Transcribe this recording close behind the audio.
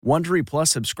Wondery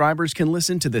Plus subscribers can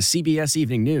listen to the CBS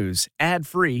Evening News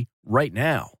ad-free right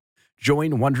now.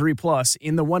 Join Wondery Plus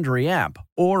in the Wondery app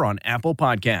or on Apple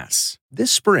Podcasts.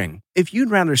 This spring, if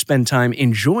you'd rather spend time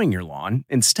enjoying your lawn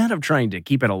instead of trying to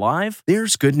keep it alive,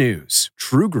 there's good news.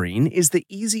 True Green is the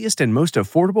easiest and most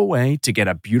affordable way to get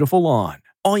a beautiful lawn.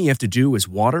 All you have to do is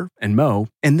water and mow,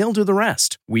 and they'll do the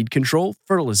rest. Weed control,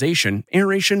 fertilization,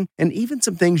 aeration, and even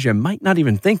some things you might not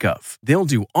even think of. They'll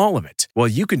do all of it, while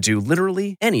you can do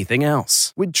literally anything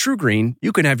else. With True Green,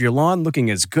 you can have your lawn looking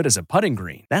as good as a putting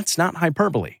green. That's not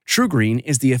hyperbole. True Green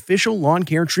is the official lawn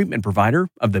care treatment provider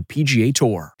of the PGA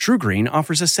Tour. True Green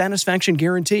offers a satisfaction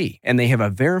guarantee, and they have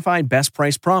a verified best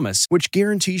price promise, which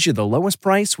guarantees you the lowest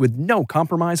price with no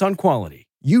compromise on quality.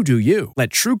 You do you. Let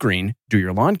True Green do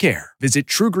your lawn care. Visit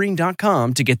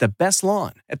truegreen.com to get the best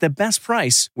lawn at the best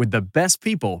price with the best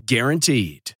people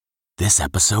guaranteed. This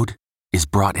episode is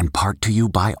brought in part to you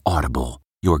by Audible,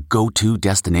 your go-to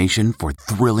destination for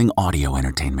thrilling audio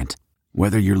entertainment.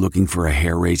 Whether you're looking for a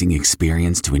hair-raising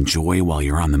experience to enjoy while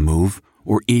you're on the move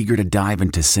or eager to dive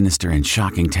into sinister and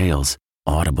shocking tales,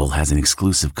 Audible has an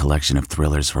exclusive collection of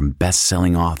thrillers from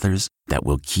best-selling authors that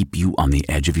will keep you on the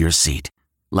edge of your seat.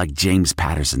 Like James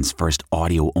Patterson's first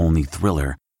audio-only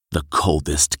thriller, The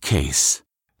Coldest Case.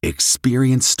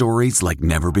 Experience stories like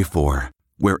never before,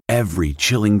 where every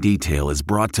chilling detail is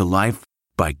brought to life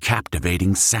by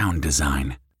captivating sound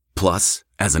design. Plus,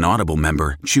 as an Audible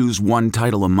member, choose one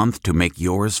title a month to make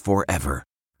yours forever.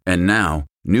 And now,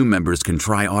 new members can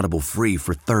try Audible free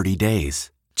for 30 days.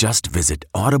 Just visit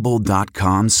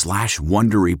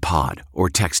audible.com/WonderyPod or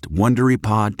text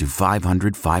WonderyPod to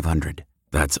 500-500.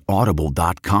 That's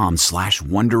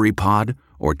audible.com/WonderyPod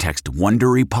or text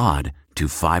WonderyPod to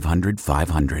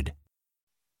 500-500.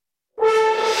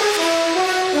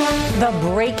 The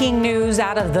breaking news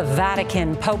out of the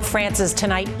Vatican. Pope Francis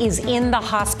tonight is in the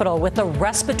hospital with a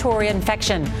respiratory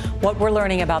infection. What we're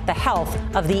learning about the health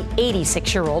of the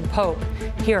 86-year-old Pope.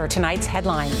 Here are tonight's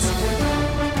headlines.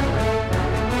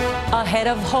 Ahead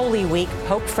of Holy Week,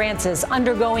 Pope Francis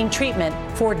undergoing treatment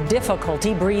for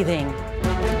difficulty breathing.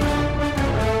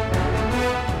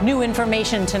 New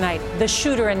information tonight. The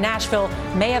shooter in Nashville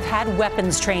may have had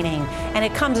weapons training, and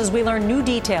it comes as we learn new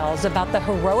details about the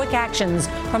heroic actions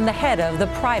from the head of the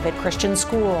private Christian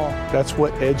school. That's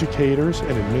what educators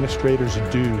and administrators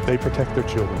do. They protect their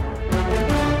children.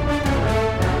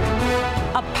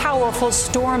 A powerful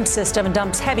storm system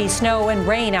dumps heavy snow and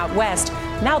rain out west.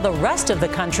 Now the rest of the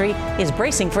country is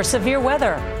bracing for severe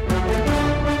weather.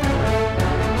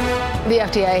 The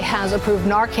FDA has approved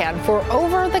Narcan for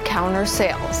over-the-counter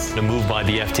sales. A move by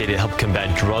the FDA to help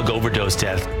combat drug overdose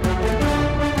death.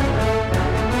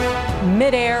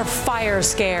 Mid-air fire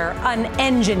scare. An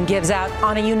engine gives out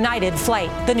on a United flight.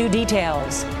 The new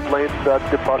details. Planes at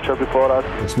departure before us.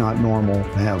 It's not normal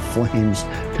to have flames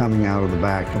coming out of the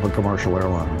back of a commercial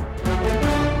airliner.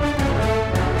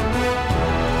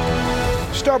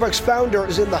 Starbucks founder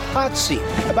is in the hot seat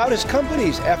about his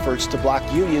company's efforts to block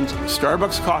unions.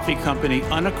 Starbucks Coffee Company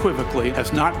unequivocally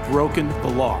has not broken the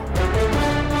law.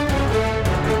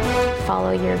 Follow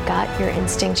your gut, your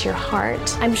instinct, your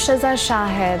heart. I'm Shiza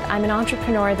Shahid. I'm an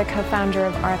entrepreneur, the co-founder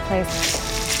of Our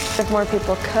Place. If more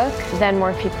people cook, then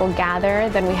more people gather,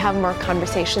 then we have more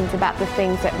conversations about the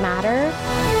things that matter.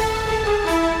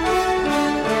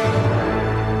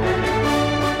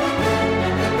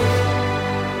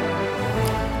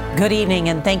 Good evening,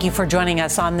 and thank you for joining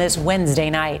us on this Wednesday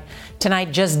night.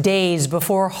 Tonight, just days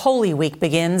before Holy Week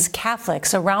begins,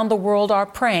 Catholics around the world are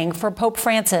praying for Pope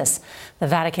Francis. The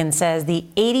Vatican says the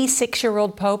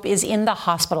 86-year-old Pope is in the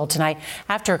hospital tonight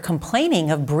after complaining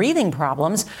of breathing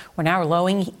problems. We're now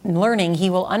learning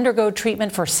he will undergo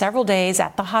treatment for several days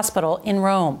at the hospital in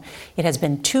Rome. It has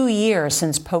been 2 years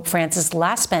since Pope Francis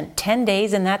last spent 10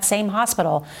 days in that same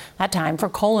hospital, that time for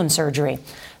colon surgery.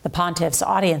 The pontiff's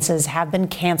audiences have been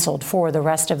canceled for the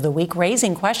rest of the week,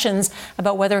 raising questions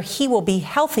about whether he will be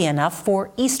healthy enough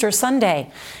for Easter Sunday.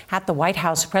 At the White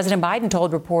House, President Biden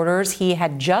told reporters he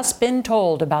had just been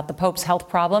told about the Pope's health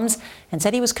problems and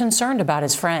said he was concerned about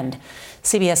his friend.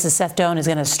 CBS's Seth Doan is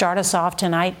going to start us off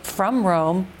tonight from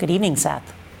Rome. Good evening,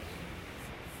 Seth.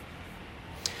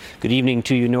 Good evening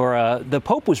to you, Norah. The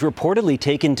Pope was reportedly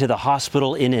taken to the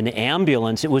hospital in an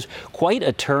ambulance. It was quite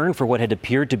a turn for what had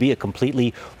appeared to be a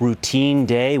completely routine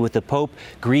day, with the Pope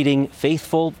greeting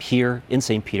faithful here in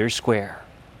St. Peter's Square.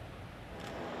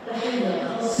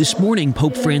 This morning,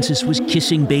 Pope Francis was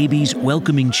kissing babies,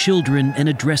 welcoming children, and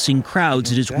addressing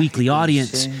crowds at his weekly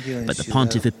audience. But the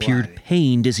pontiff appeared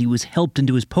pained as he was helped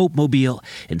into his Pope-mobile,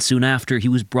 and soon after he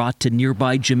was brought to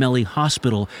nearby Gemelli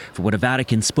Hospital for what a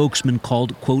Vatican spokesman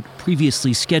called, quote,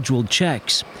 previously scheduled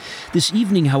checks. This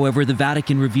evening, however, the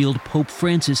Vatican revealed Pope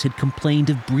Francis had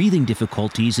complained of breathing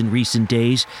difficulties in recent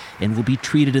days and will be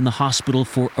treated in the hospital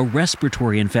for a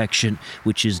respiratory infection,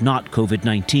 which is not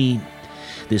COVID-19.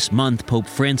 This month, Pope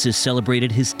Francis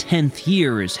celebrated his 10th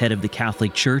year as head of the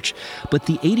Catholic Church, but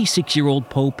the 86-year-old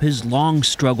Pope has long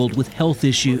struggled with health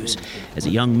issues. As a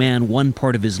young man, one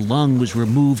part of his lung was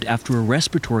removed after a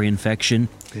respiratory infection,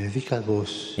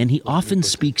 and he often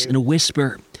speaks in a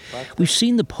whisper. We've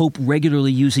seen the Pope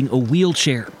regularly using a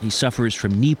wheelchair. He suffers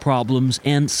from knee problems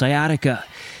and sciatica.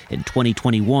 In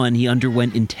 2021, he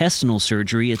underwent intestinal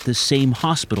surgery at the same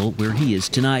hospital where he is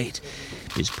tonight.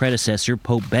 His predecessor,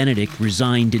 Pope Benedict,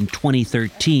 resigned in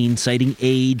 2013, citing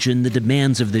age and the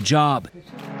demands of the job.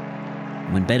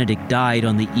 When Benedict died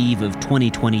on the eve of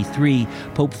 2023,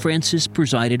 Pope Francis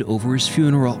presided over his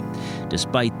funeral.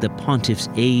 Despite the pontiff's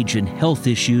age and health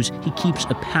issues, he keeps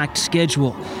a packed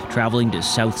schedule, traveling to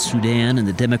South Sudan and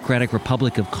the Democratic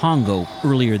Republic of Congo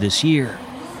earlier this year.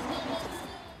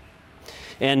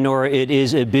 And Norah, it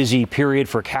is a busy period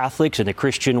for Catholics in the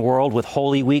Christian world with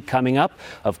Holy Week coming up.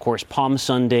 Of course, Palm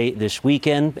Sunday this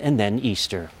weekend and then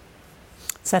Easter.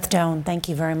 Seth Doan, thank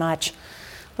you very much.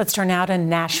 Let's turn now to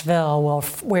Nashville,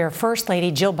 where First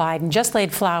Lady Jill Biden just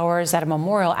laid flowers at a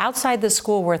memorial outside the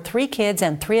school where 3 kids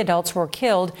and 3 adults were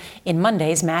killed in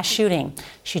Monday's mass shooting.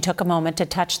 She took a moment to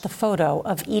touch the photo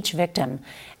of each victim.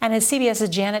 And as CBS's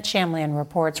Janet Shamlian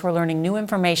reports, we're learning new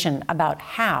information about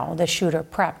how the shooter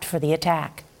prepped for the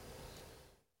attack.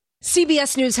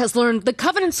 CBS News has learned the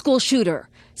Covenant School shooter,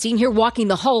 seen here walking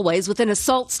the hallways with an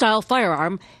assault-style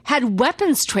firearm, had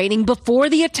weapons training before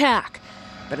the attack.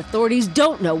 But authorities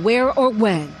don't know where or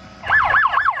when.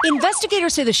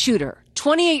 Investigators say the shooter,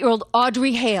 28-year-old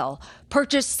Audrey Hale,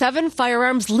 purchased 7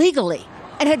 firearms legally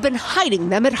and had been hiding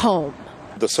them at home.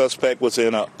 The suspect was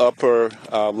in an upper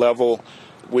level.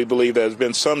 We believe there's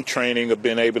been some training of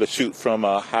being able to shoot from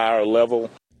a higher level.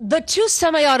 The 2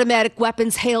 semi-automatic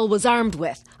weapons Hale was armed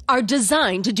with are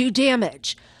designed to do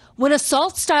damage. When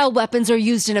assault-style weapons are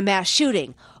used in a mass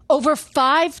shooting, over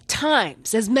 5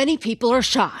 times as many people are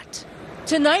shot.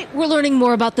 Tonight, we're learning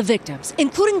more about the victims,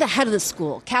 including the head of the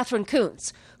school, Catherine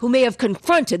Kuntz, who may have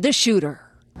confronted the shooter.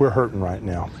 We're hurting right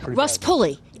now. Russ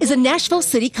Pulley is a Nashville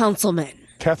city councilman.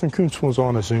 Catherine Kuntz was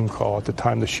on a Zoom call at the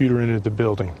time the shooter entered the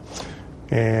building.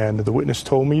 And the witness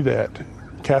told me that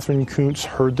Catherine Kuntz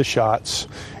heard the shots,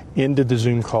 ended the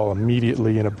Zoom call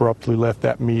immediately, and abruptly left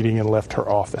that meeting and left her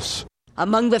office.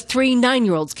 Among the 3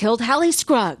 9-year-olds killed, Hallie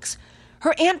Scruggs.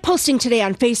 Her aunt posting today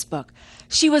on Facebook,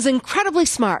 she was incredibly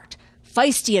smart,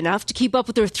 feisty enough to keep up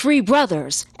with her 3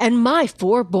 brothers and my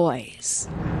 4 boys.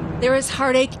 There is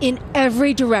heartache in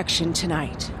every direction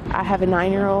tonight. I have a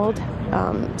 9-year-old,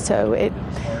 so it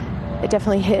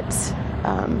definitely hits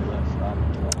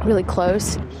really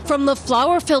close. From the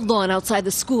flower-filled lawn outside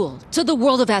the school to the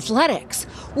world of athletics,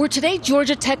 where today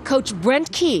Georgia Tech coach Brent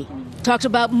Key talked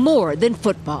about more than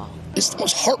football. It's the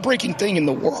most heartbreaking thing in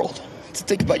the world to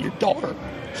think about your daughter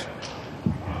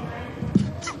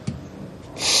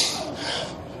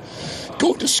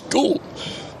going to school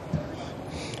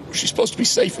where she's supposed to be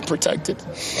safe and protected.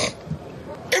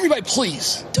 Everybody,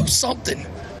 please do something.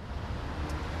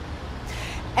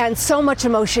 And so much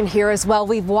emotion here as well.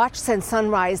 We've watched since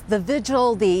sunrise the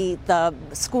vigil, the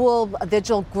school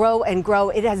vigil grow and grow.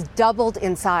 It has doubled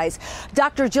in size.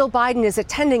 Dr. Jill Biden is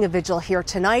attending a vigil here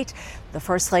tonight. The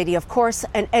First Lady, of course,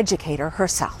 an educator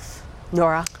herself.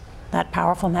 Norah. That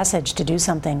powerful message to do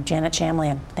something. Janet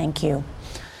Shamlian, thank you.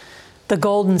 The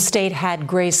Golden State had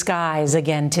gray skies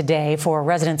again today for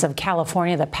residents of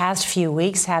California. The past few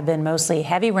weeks have been mostly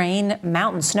heavy rain,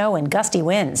 mountain snow, and gusty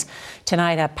winds.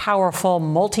 Tonight, a powerful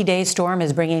multi-day storm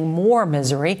is bringing more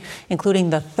misery, including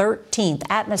the 13th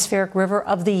atmospheric river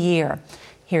of the year.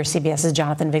 Here's CBS's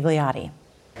Jonathan Vigliotti.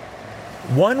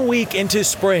 1 week into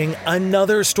spring,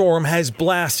 another storm has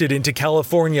blasted into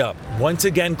California, once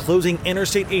again closing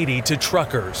Interstate 80 to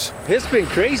truckers. It's been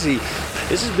crazy.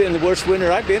 This has been the worst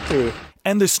winter I've been through.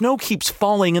 And the snow keeps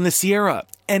falling in the Sierra,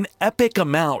 an epic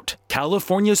amount.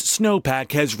 California's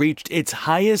snowpack has reached its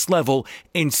highest level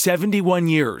in 71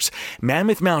 years.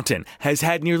 Mammoth Mountain has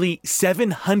had nearly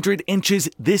 700 inches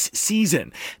this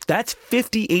season. That's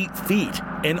 58 feet,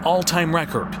 an all-time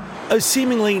record. A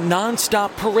seemingly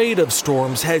non-stop parade of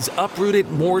storms has uprooted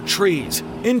more trees.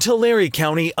 In Tulare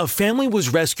County, a family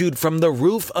was rescued from the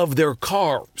roof of their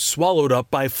car, swallowed up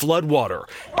by floodwater.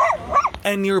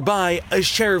 And nearby, a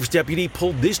sheriff's deputy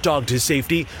pulled this dog to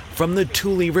safety from the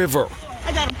Tule River.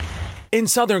 I got him. In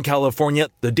Southern California,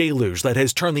 the deluge that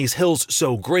has turned these hills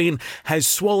so green has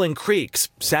swollen creeks,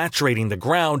 saturating the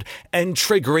ground and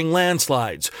triggering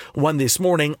landslides. One this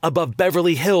morning above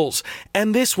Beverly Hills,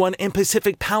 and this one in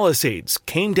Pacific Palisades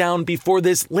came down before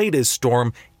this latest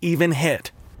storm even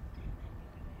hit.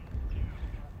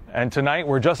 And tonight,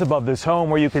 we're just above this home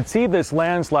where you can see this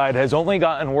landslide has only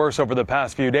gotten worse over the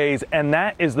past few days. And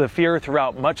that is the fear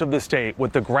throughout much of the state,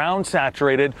 with the ground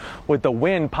saturated, with the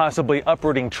wind possibly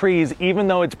uprooting trees. Even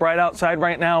though it's bright outside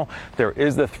right now, there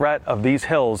is the threat of these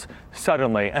hills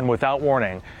suddenly and without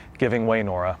warning giving way,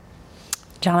 Norah.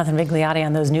 Jonathan Vigliotti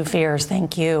on those new fears.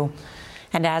 Thank you.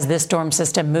 And as this storm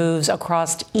system moves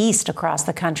across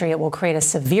the country, it will create a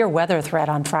severe weather threat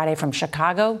on Friday from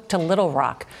Chicago to Little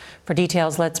Rock. For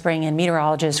details, let's bring in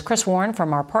meteorologist Chris Warren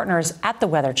from our partners at the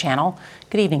Weather Channel.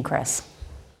 Good evening, Chris.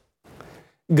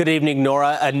 Good evening,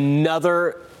 Norah.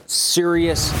 Another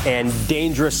serious and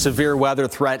dangerous severe weather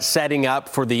threat setting up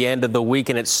for the end of the week,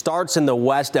 and it starts in the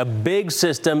west. A big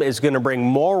system is going to bring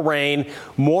more rain,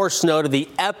 more snow, to the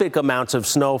epic amounts of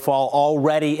snowfall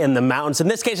already in the mountains. In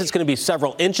this case, it's going to be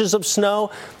several inches of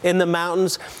snow in the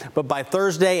mountains, but by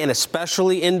Thursday and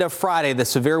especially into Friday, the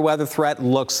severe weather threat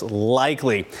looks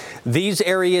likely. These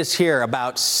areas here,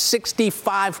 about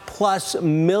 65 plus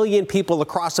million people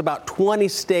across about 20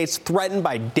 states threatened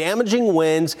by damaging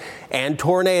winds and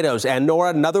tornadoes. And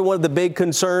Norah, another one of the big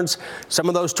concerns, some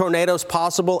of those tornadoes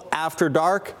possible after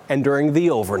dark and during the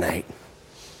overnight.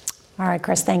 All right,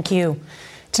 Chris, thank you.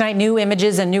 Tonight, new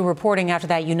images and new reporting after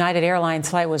that United Airlines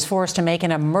flight was forced to make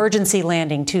an emergency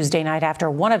landing Tuesday night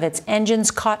after one of its engines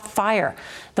caught fire.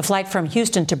 The flight from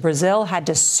Houston to Brazil had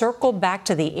to circle back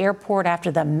to the airport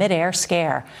after the midair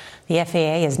scare. The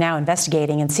FAA is now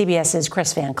investigating, and CBS's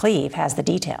Chris Van Cleve has the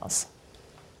details.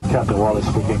 Captain Wallace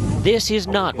speaking. This is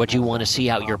not what you want to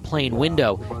see out your plane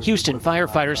window. Houston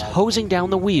firefighters hosing down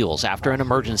the wheels after an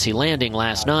emergency landing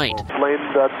last night. Plane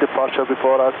that departure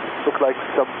before us looked like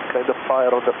some kind of fire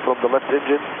from the left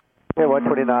engine. Okay,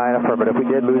 129, affirmative.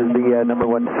 We did lose the number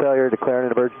one failure,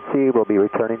 declaring an emergency. We'll be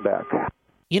returning back.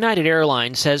 United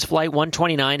Airlines says Flight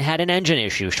 129 had an engine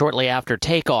issue shortly after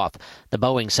takeoff. The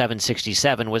Boeing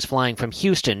 767 was flying from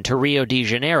Houston to Rio de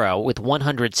Janeiro with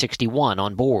 161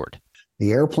 on board.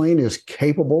 The airplane is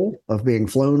capable of being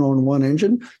flown on one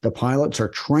engine. The pilots are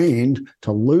trained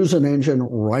to lose an engine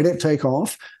right at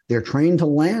takeoff. They're trained to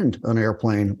land an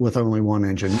airplane with only one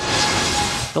engine.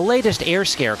 The latest air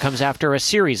scare comes after a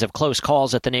series of close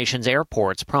calls at the nation's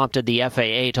airports prompted the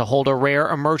FAA to hold a rare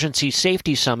emergency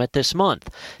safety summit this month.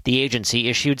 The agency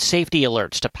issued safety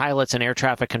alerts to pilots and air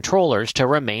traffic controllers to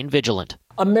remain vigilant.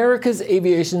 America's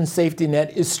aviation safety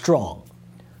net is strong.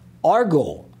 Our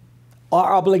goal,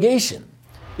 our obligation,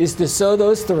 is to sew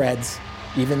those threads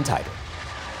even tighter.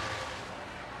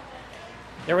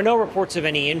 There were no reports of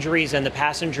any injuries, and the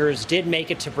passengers did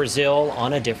make it to Brazil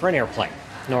on a different airplane.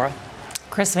 Norah?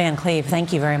 Chris Van Cleve,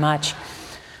 thank you very much.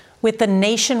 With the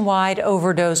nationwide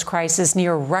overdose crisis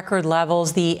near record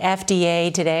levels, the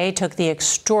FDA today took the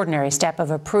extraordinary step of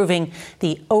approving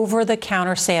the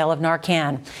over-the-counter sale of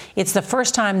Narcan. It's the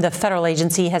first time the federal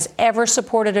agency has ever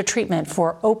supported a treatment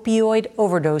for opioid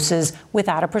overdoses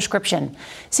without a prescription.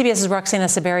 CBS's Roxana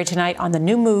Saberi tonight on the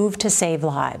new move to save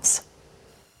lives.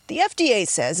 The FDA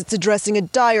says it's addressing a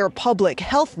dire public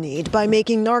health need by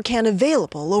making Narcan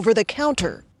available over the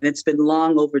counter. It's been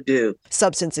long overdue.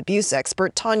 Substance abuse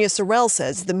expert Tanya Sorrell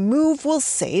says the move will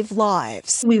save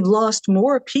lives. We've lost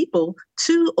more people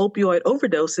to opioid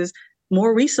overdoses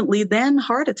more recently than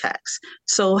heart attacks.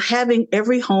 So having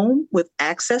every home with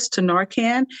access to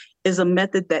Narcan is a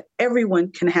method that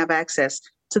everyone can have access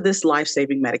to this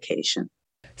life-saving medication.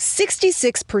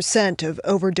 66% of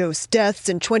overdose deaths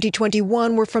in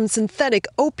 2021 were from synthetic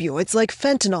opioids like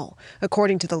fentanyl,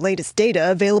 according to the latest data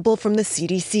available from the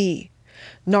CDC.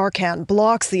 Narcan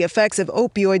blocks the effects of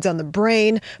opioids on the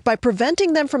brain by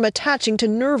preventing them from attaching to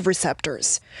nerve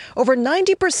receptors. Over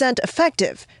 90%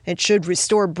 effective, it should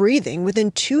restore breathing within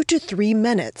 2 to 3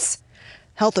 minutes.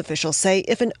 Health officials say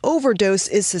if an overdose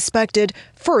is suspected,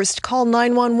 first call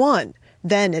 911.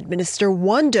 Then administer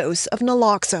 1 dose of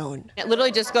naloxone. It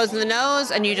literally just goes in the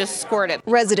nose and you just squirt it.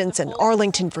 Residents in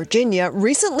Arlington, Virginia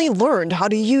recently learned how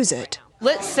to use it.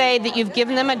 Let's say that you've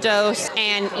given them a dose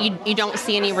and you don't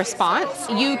see any response.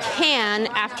 You can,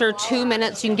 after 2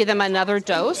 minutes, you can give them another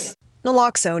dose.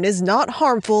 Naloxone is not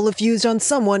harmful if used on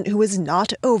someone who is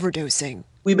not overdosing.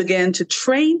 We began to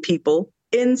train people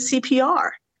in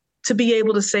CPR to be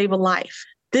able to save a life.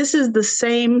 This is the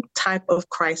same type of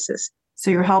crisis. So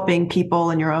you're helping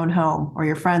people in your own home or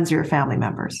your friends or your family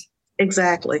members.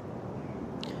 Exactly.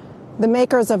 The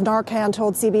makers of Narcan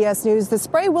told CBS News the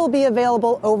spray will be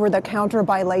available over the counter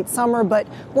by late summer, but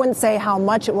wouldn't say how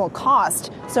much it will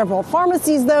cost. Several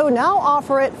pharmacies, though, now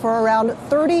offer it for around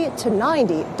 $30 to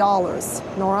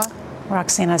 $90. Norah?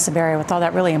 Roxana Saberi with all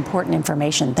that really important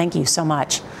information. Thank you so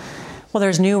much. Well,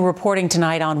 there's new reporting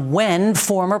tonight on when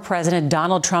former President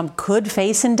Donald Trump could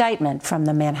face indictment from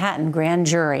the Manhattan grand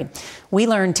jury. We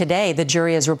learned today the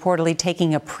jury is reportedly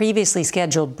taking a previously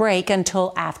scheduled break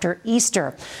until after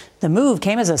Easter. The move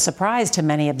came as a surprise to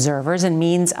many observers and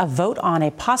means a vote on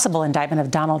a possible indictment of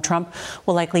Donald Trump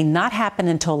will likely not happen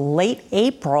until late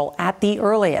April at the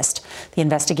earliest. The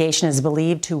investigation is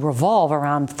believed to revolve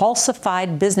around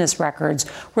falsified business records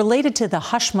related to the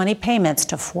hush money payments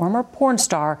to former porn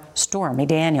star Stormy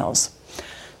Daniels.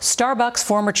 Starbucks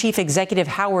former chief executive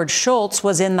Howard Schultz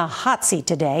was in the hot seat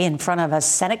today in front of a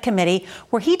Senate committee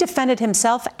where he defended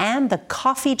himself and the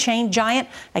coffee chain giant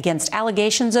against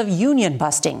allegations of union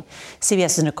busting.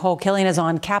 CBS's Nicole Killian is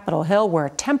on Capitol Hill where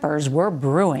tempers were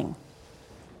brewing.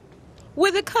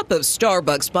 With a cup of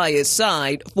Starbucks by his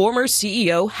side, former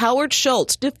CEO Howard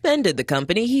Schultz defended the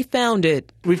company he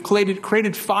founded. We've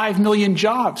created 5 million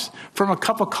jobs from a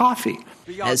cup of coffee.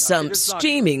 As some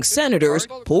steaming senators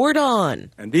poured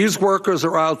on. And these workers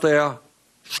are out there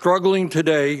struggling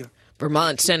today.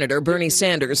 Vermont Senator Bernie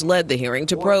Sanders led the hearing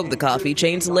to probe the coffee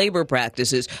chain's labor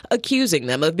practices, accusing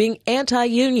them of being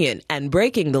anti-union and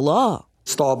breaking the law.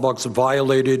 Starbucks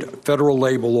violated federal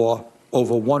labor law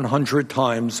over 100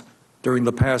 times during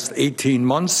the past 18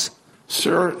 months.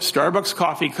 Sir, Starbucks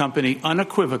Coffee Company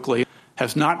unequivocally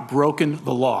has not broken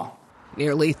the law.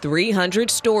 Nearly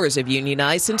 300 stores have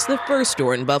unionized since the first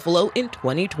store in Buffalo in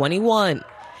 2021,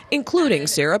 including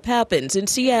Sarah Pappin's in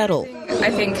Seattle. I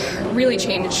think really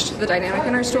changed the dynamic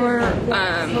in our store.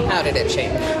 How did it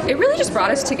change? It really just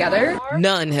brought us together.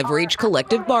 None have reached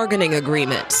collective bargaining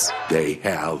agreements. They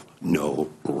have no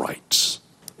rights.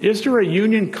 Is there a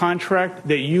union contract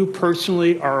that you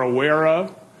personally are aware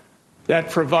of that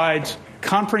provides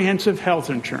comprehensive health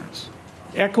insurance,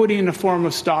 equity in the form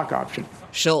of stock option?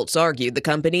 Schultz argued the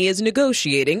company is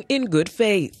negotiating in good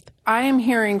faith. I am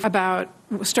hearing about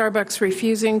Starbucks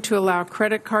refusing to allow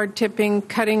credit card tipping,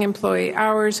 cutting employee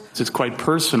hours. It's quite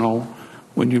personal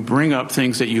when you bring up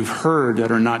things that you've heard that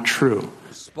are not true.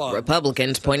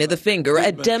 Republicans pointed the finger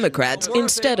at Democrats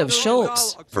instead of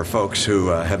Schultz. For folks who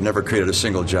have never created a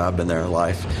single job in their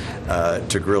life,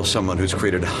 to grill someone who's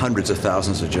created hundreds of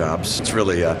thousands of jobs, it's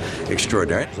really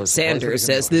extraordinary. Sanders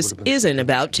says this isn't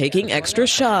about taking extra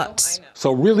shots.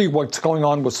 So really what's going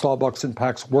on with Starbucks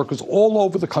impacts workers all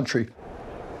over the country.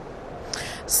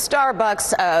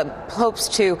 Starbucks hopes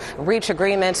to reach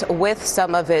agreements with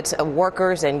some of its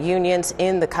workers and unions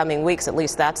in the coming weeks. At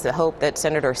least that's the hope that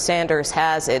Senator Sanders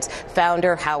has. Its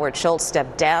founder, Howard Schultz,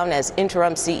 stepped down as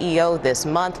interim CEO this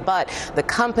month, but the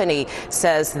company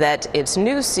says that its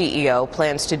new CEO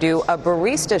plans to do a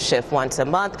barista shift once a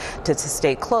month to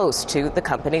stay close to the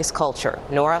company's culture.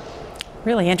 Norah?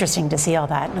 Really interesting to see all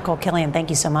that. Nicole Killian, thank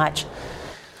you so much.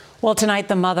 Well, tonight,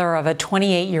 the mother of a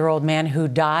 28-year-old man who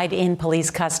died in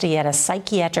police custody at a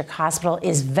psychiatric hospital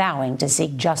is vowing to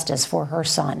seek justice for her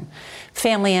son.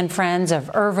 Family and friends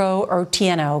of Ervo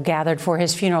Otieno gathered for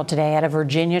his funeral today at a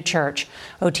Virginia church.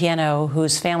 Otieno,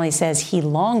 whose family says he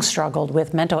long struggled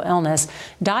with mental illness,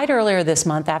 died earlier this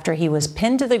month after he was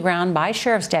pinned to the ground by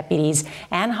sheriff's deputies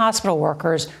and hospital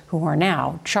workers who are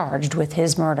now charged with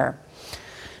his murder.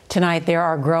 Tonight, there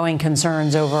are growing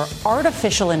concerns over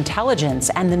artificial intelligence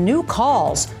and the new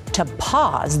calls to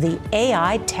pause the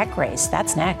AI tech race.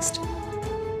 That's next.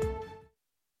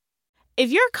 If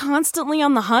you're constantly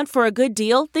on the hunt for a good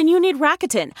deal, then you need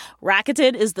Rakuten.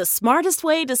 Rakuten is the smartest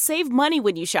way to save money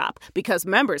when you shop because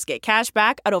members get cash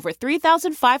back at over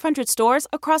 3,500 stores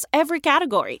across every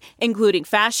category, including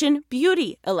fashion,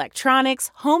 beauty, electronics,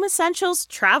 home essentials,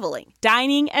 traveling,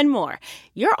 dining, and more.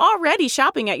 You're already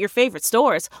shopping at your favorite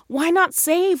stores. Why not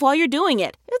save while you're doing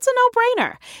it? It's a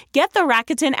no-brainer. Get the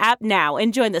Rakuten app now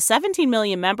and join the 17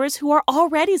 million members who are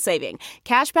already saving.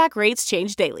 Cashback rates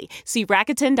change daily. See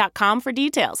Rakuten.com for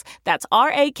details. That's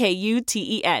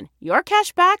Rakuten. Your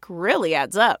cashback really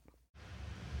adds up.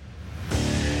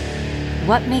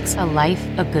 What makes a life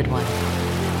a good one?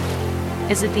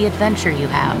 Is it the adventure you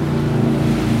have?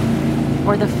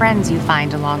 Or the friends you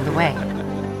find along the way?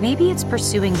 Maybe it's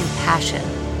pursuing your passion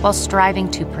while striving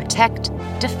to protect,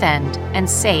 defend, and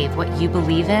save what you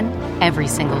believe in every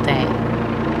single day.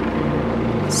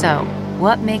 So,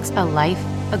 what makes a life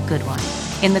a good one?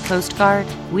 In the Coast Guard,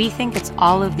 we think it's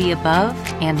all of the above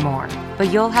and more,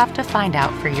 but you'll have to find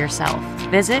out for yourself.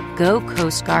 Visit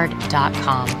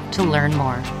gocoastguard.com to learn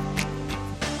more.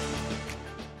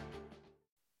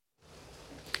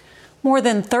 More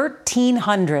than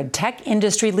 1,300 tech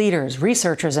industry leaders,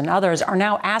 researchers, and others are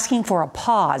now asking for a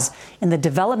pause in the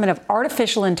development of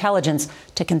artificial intelligence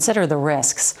to consider the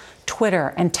risks.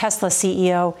 Twitter and Tesla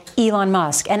CEO Elon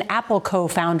Musk and Apple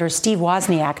co-founder Steve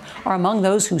Wozniak are among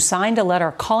those who signed a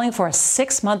letter calling for a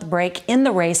 6-month break in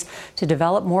the race to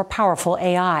develop more powerful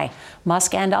AI.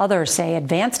 Musk and others say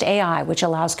advanced AI, which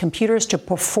allows computers to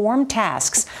perform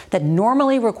tasks that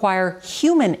normally require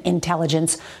human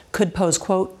intelligence, could pose,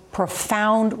 quote,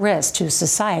 profound risk to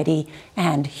society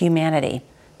and humanity.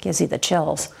 Gives you the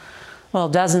chills. Well,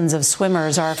 dozens of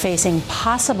swimmers are facing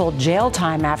possible jail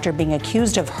time after being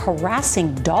accused of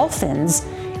harassing dolphins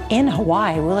in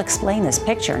Hawaii. We'll explain this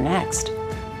picture next.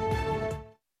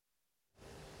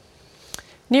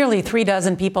 Nearly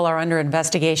 36 people are under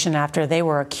investigation after they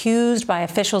were accused by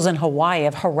officials in Hawaii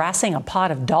of harassing a pod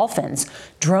of dolphins.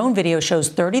 Drone video shows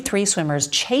 33 swimmers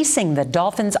chasing the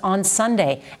dolphins on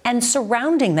Sunday and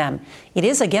surrounding them. It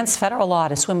is against federal law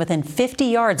to swim within 50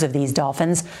 yards of these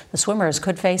dolphins. The swimmers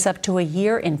could face up to a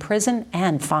year in prison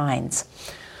and fines.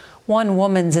 One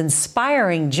woman's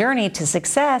inspiring journey to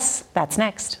success. That's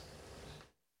next.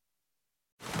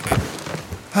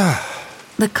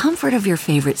 The comfort of your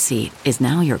favorite seat is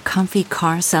now your comfy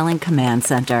car selling command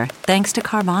center, thanks to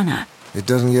Carvana. It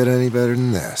doesn't get any better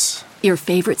than this. Your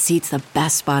favorite seat's the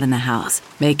best spot in the house.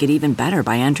 Make it even better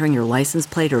by entering your license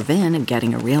plate or VIN and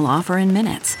getting a real offer in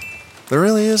minutes. There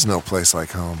really is no place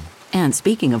like home. And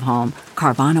speaking of home,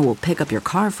 Carvana will pick up your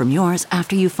car from yours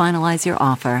after you finalize your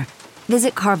offer.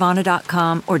 Visit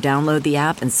Carvana.com or download the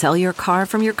app and sell your car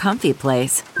from your comfy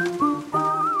place.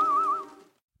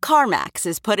 CarMax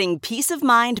is putting peace of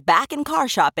mind back in car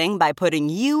shopping by putting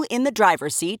you in the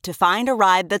driver's seat to find a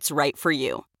ride that's right for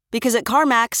you. Because at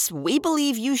CarMax, we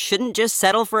believe you shouldn't just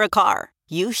settle for a car.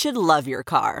 You should love your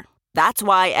car. That's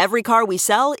why every car we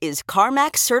sell is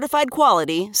CarMax certified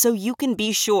quality, so you can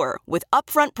be sure with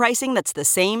upfront pricing that's the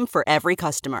same for every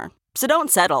customer. So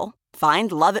don't settle.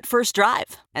 Find love at first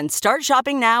drive and start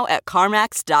shopping now at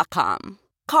CarMax.com.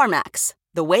 CarMax,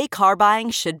 the way car buying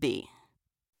should be.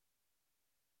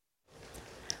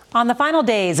 On the final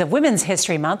days of Women's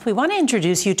History Month, we want to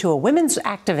introduce you to a women's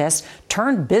activist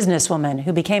turned businesswoman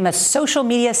who became a social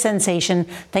media sensation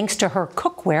thanks to her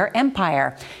cookware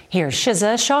empire. Here's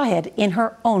Shiza Shahid in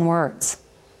her own words.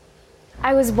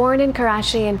 I was born in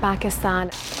Karachi in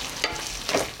Pakistan.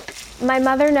 My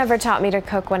mother never taught me to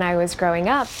cook when I was growing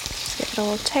up. Give it a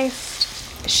little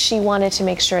taste. She wanted to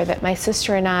make sure that my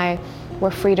sister and I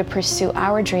were free to pursue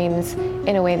our dreams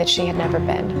in a way that she had never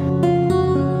been.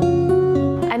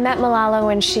 I met Malala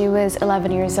when she was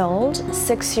 11 years old.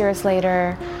 6 years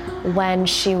later, when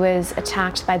she was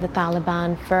attacked by the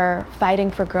Taliban for fighting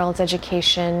for girls'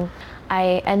 education,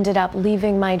 I ended up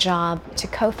leaving my job to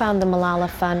co-found the Malala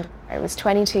Fund. I was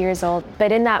 22 years old,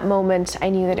 but in that moment, I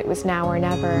knew that it was now or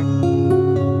never.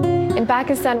 In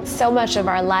Pakistan, so much of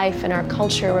our life and our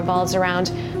culture revolves around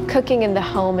cooking in the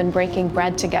home and breaking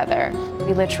bread together.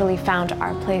 We literally found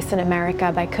our place in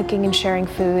America by cooking and sharing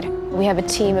food. We have a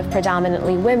team of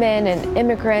predominantly women and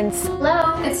immigrants.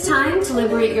 Hello, it's time to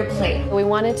liberate your plate. We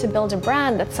wanted to build a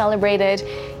brand that celebrated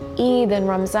Eid and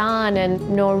Ramzan and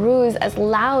Nowruz as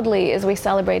loudly as we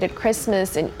celebrated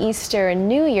Christmas and Easter and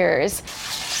New Year's.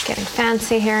 It's getting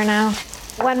fancy here now.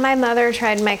 When my mother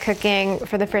tried my cooking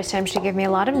for the first time, she gave me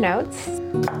a lot of notes.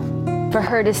 For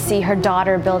her to see her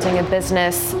daughter building a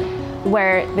business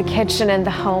where the kitchen and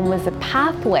the home was a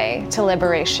pathway to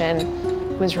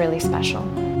liberation was really special.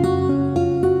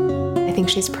 I think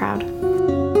she's proud.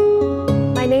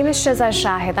 My name is Shiza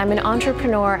Shahid. I'm an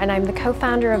entrepreneur and I'm the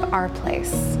co-founder of Our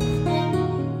Place.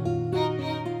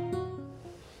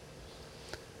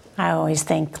 I always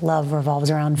think love revolves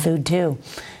around food, too.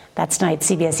 That's tonight's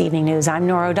CBS Evening News. I'm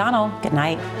Norah O'Donnell. Good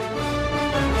night.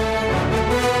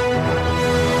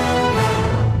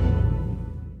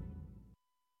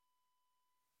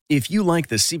 If you like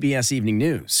the CBS Evening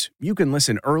News, you can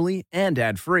listen early and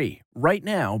ad-free right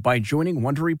now by joining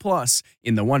Wondery Plus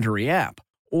in the Wondery app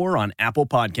or on Apple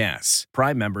Podcasts.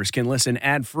 Prime members can listen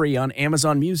ad-free on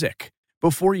Amazon Music.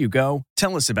 Before you go,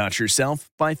 tell us about yourself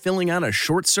by filling out a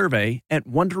short survey at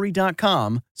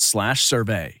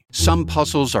Wondery.com/survey. Some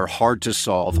puzzles are hard to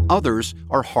solve. Others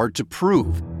are hard to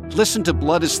prove. Listen to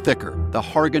Blood is Thicker, the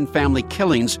Hargan family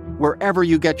killings, wherever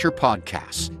you get your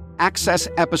podcasts. Access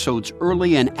episodes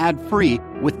early and ad-free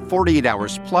with 48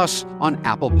 Hours Plus on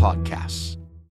Apple Podcasts.